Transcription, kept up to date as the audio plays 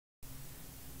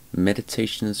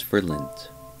Meditations for Lent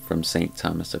from St.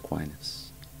 Thomas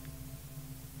Aquinas.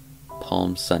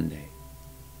 Palm Sunday.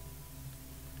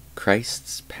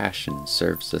 Christ's Passion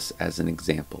serves us as an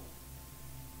example.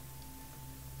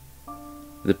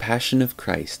 The Passion of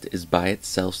Christ is by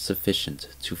itself sufficient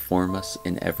to form us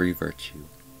in every virtue,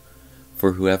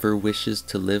 for whoever wishes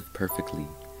to live perfectly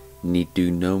need do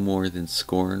no more than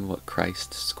scorn what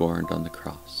Christ scorned on the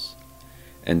cross,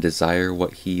 and desire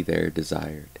what he there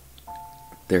desired.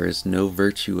 There is no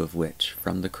virtue of which,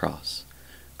 from the cross,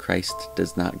 Christ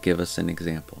does not give us an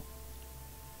example.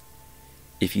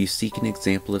 If you seek an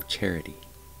example of charity,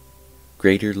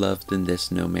 greater love than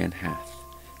this no man hath,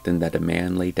 than that a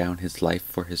man lay down his life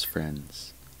for his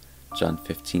friends. John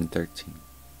 15:13.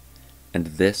 And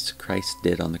this Christ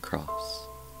did on the cross.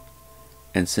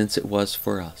 And since it was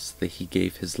for us that he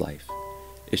gave his life,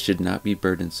 it should not be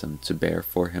burdensome to bear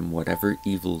for him whatever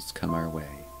evils come our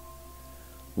way.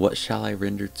 What shall I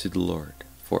render to the Lord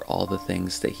for all the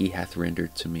things that he hath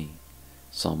rendered to me?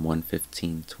 Psalm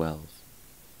 115:12.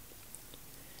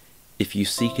 If you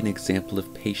seek an example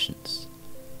of patience,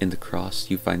 in the cross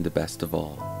you find the best of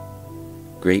all.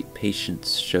 Great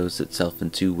patience shows itself in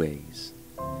two ways,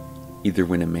 either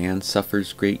when a man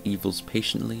suffers great evils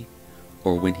patiently,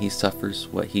 or when he suffers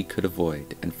what he could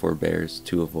avoid and forbears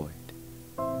to avoid.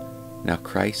 Now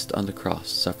Christ on the cross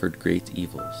suffered great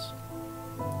evils.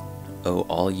 O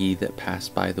all ye that pass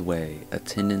by the way,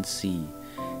 attend and see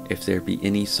if there be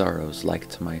any sorrows like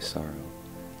to my sorrow.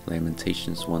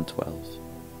 Lamentations 1:12.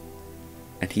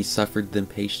 And he suffered them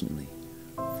patiently,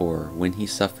 for when he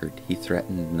suffered he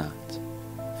threatened not.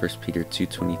 1 Peter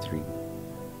 2:23.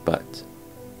 But,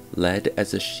 led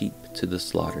as a sheep to the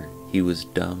slaughter, he was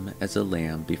dumb as a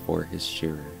lamb before his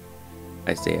shearer.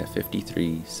 Isaiah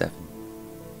 53:7.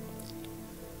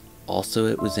 Also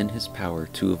it was in his power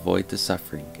to avoid the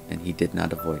suffering, and he did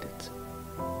not avoid it.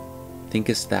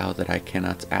 Thinkest thou that I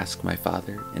cannot ask my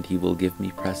Father, and he will give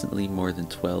me presently more than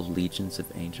 12 legions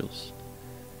of angels?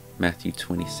 Matthew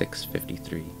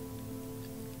 26:53.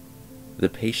 The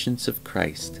patience of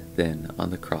Christ, then,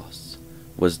 on the cross,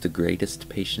 was the greatest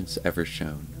patience ever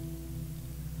shown.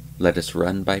 Let us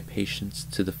run by patience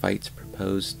to the fight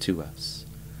proposed to us,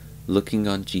 looking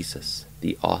on Jesus,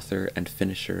 the author and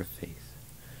finisher of faith,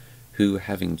 who,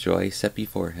 having joy set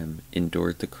before him,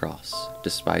 endured the cross,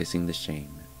 despising the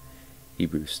shame.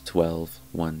 Hebrews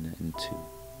 12:1-2.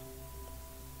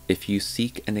 If you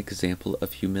seek an example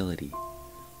of humility,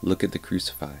 look at the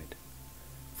crucified,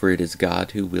 for it is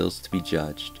God who wills to be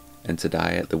judged, and to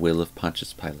die at the will of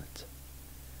Pontius Pilate.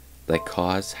 Thy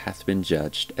cause hath been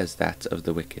judged as that of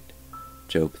the wicked.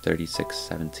 Job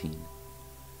 36:17.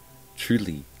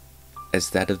 Truly,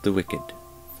 as that of the wicked,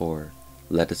 for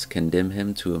let us condemn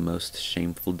him to a most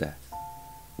shameful death.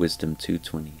 Wisdom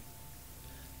 2:20.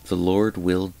 The Lord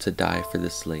willed to die for the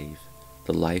slave,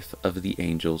 the life of the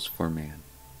angels for man.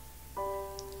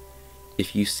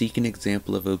 If you seek an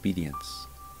example of obedience,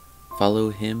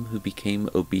 follow him who became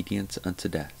obedient unto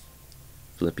death.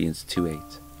 Philippians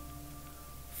 2:8.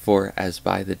 For as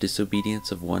by the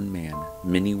disobedience of one man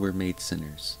many were made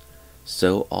sinners,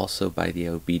 so also by the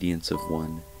obedience of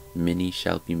one many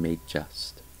shall be made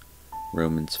just.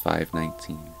 Romans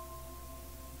 5:19.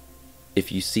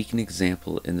 If you seek an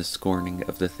example in the scorning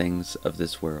of the things of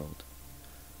this world,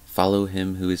 follow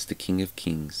him who is the King of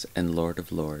kings and Lord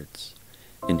of lords,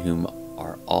 in whom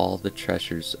are all the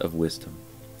treasures of wisdom.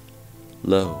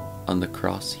 Lo, on the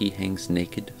cross he hangs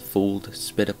naked, fooled,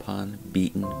 spit upon,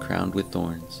 beaten, crowned with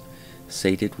thorns,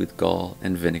 sated with gall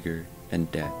and vinegar,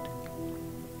 and dead.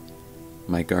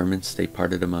 My garments they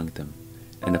parted among them,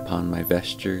 and upon my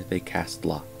vesture they cast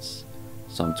lots.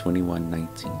 Psalm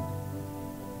 21:19.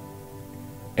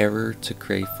 Error to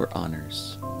crave for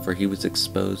honors, for he was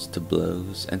exposed to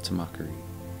blows and to mockery.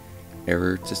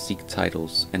 Error to seek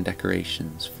titles and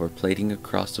decorations, for plaiting a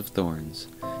cross of thorns,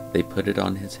 they put it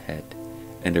on his head,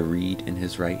 and a reed in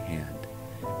his right hand,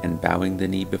 and bowing the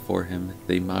knee before him,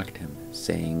 they mocked him,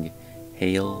 saying,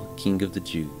 Hail, King of the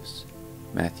Jews.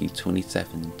 Matthew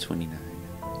 27:29.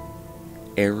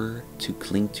 Error to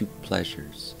cling to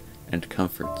pleasures and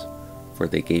comfort, for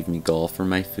they gave me gall for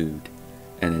my food,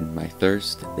 and in my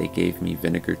thirst they gave me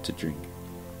vinegar to drink.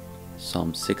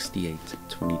 Psalm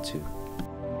 68:22.